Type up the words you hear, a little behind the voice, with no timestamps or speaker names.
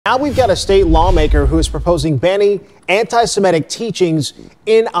Now we've got a state lawmaker who is proposing banning anti-Semitic teachings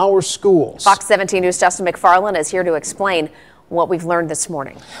in our schools. Fox 17 News' Justin McFarland is here to explain what we've learned this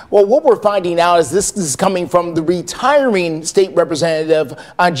morning. Well, what we're finding out is this is coming from the retiring state representative,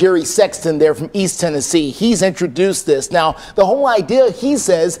 Jerry Sexton, there from East Tennessee. He's introduced this. Now, the whole idea, he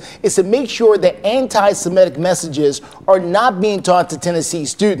says, is to make sure that anti-Semitic messages are not being taught to Tennessee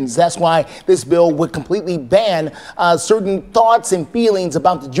students. That's why this bill would completely ban certain thoughts and feelings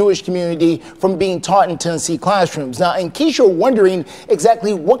about the Jewish community from being taught in Tennessee classrooms. Now, in case you're wondering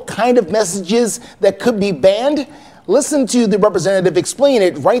exactly what kind of messages that could be banned, listen to the representative explain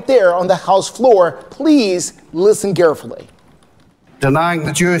it right there on the House floor. Please listen carefully. Denying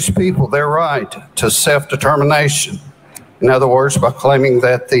the Jewish people their right to self-determination. In other words, by claiming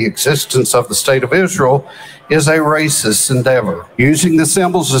that the existence of the state of Israel is a racist endeavor. Using the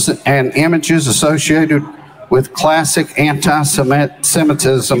symbols and images associated with classic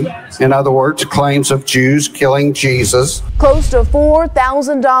anti-Semitism, in other words, claims of Jews killing Jesus. Close to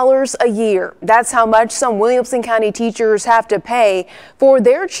 $4,000 a year. That's how much some Williamson County teachers have to pay for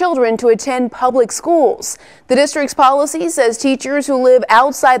their children to attend public schools. The district's policy says teachers who live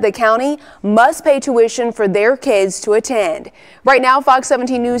outside the county must pay tuition for their kids to attend. Right now, Fox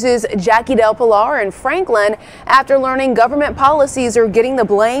 17 News' Jackie Del Pilar in Franklin after learning government policies are getting the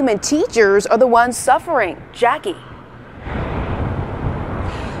blame and teachers are the ones suffering. Jackie.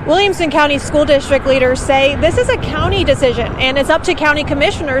 Williamson County School District leaders say this is a county decision and it's up to county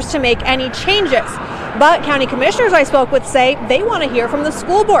commissioners to make any changes. But county commissioners I spoke with say they want to hear from the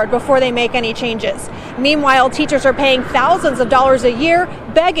school board before they make any changes. Meanwhile, teachers are paying thousands of dollars a year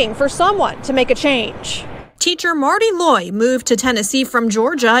begging for someone to make a change. Teacher Marti Loy moved to Tennessee from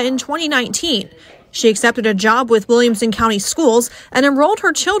Georgia in 2019. She accepted a job with Williamson County Schools and enrolled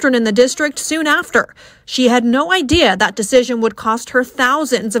her children in the district soon after. She had no idea that decision would cost her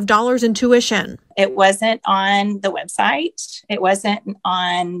thousands of dollars in tuition. It wasn't on the website. It wasn't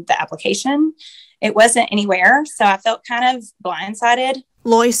on the application. It wasn't anywhere. So I felt kind of blindsided.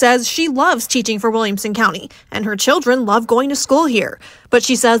 Loy says she loves teaching for Williamson County and her children love going to school here. But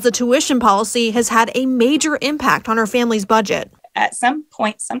she says the tuition policy has had a major impact on her family's budget. At some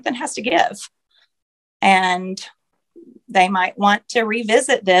point, something has to give. And they might want to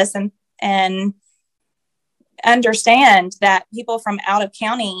revisit this and understand that people from out of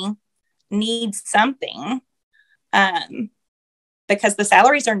county need something because the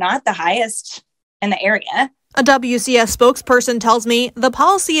salaries are not the highest in the area. A WCS spokesperson tells me the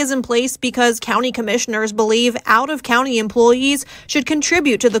policy is in place because county commissioners believe out-of-county employees should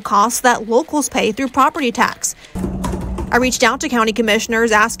contribute to the costs that locals pay through property tax. I reached out to county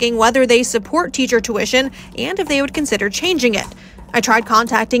commissioners asking whether they support teacher tuition and if they would consider changing it. I tried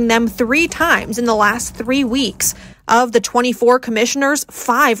contacting them 3 times in the last 3 weeks. Of the 24 commissioners,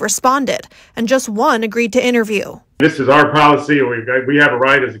 5 responded, and just 1 agreed to interview. This is our policy. We have a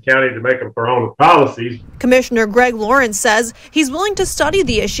right as a county to make up our own policies. Commissioner Greg Lawrence says he's willing to study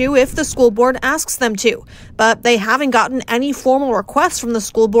the issue if the school board asks them to, but they haven't gotten any formal requests from the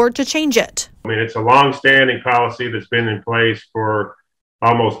school board to change it. I mean, it's a long-standing policy that's been in place for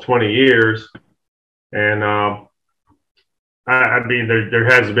almost 20 years. And I mean, there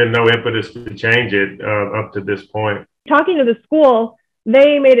has been no impetus to change it up to this point. Talking to the school,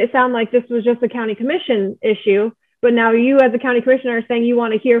 they made it sound like this was just a county commission issue, but now you as a county commissioner are saying you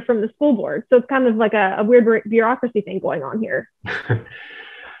want to hear from the school board. So it's kind of like a weird bureaucracy thing going on here.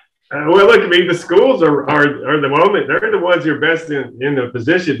 Well, look, I mean, the schools are the moment. They're the ones who are best in the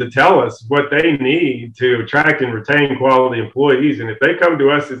position to tell us what they need to attract and retain quality employees. And if they come to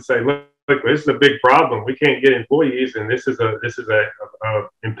us and say, look, this is a big problem, we can't get employees, and this is a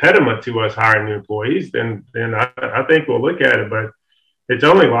impediment to us hiring new employees, then I think we'll look at it. But it's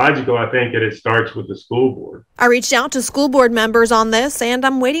only logical, I think, that it starts with the school board. I reached out to school board members on this, and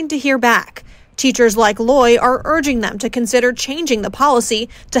I'm waiting to hear back. Teachers like Loy are urging them to consider changing the policy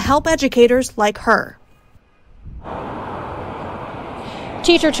to help educators like her.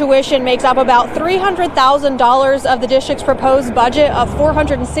 Teacher tuition makes up about $300,000 of the district's proposed budget of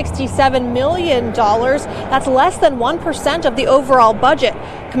 $467 million. That's less than 1% of the overall budget.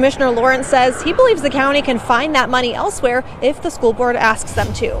 Commissioner Lawrence says he believes the county can find that money elsewhere if the school board asks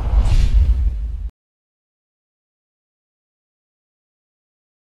them to.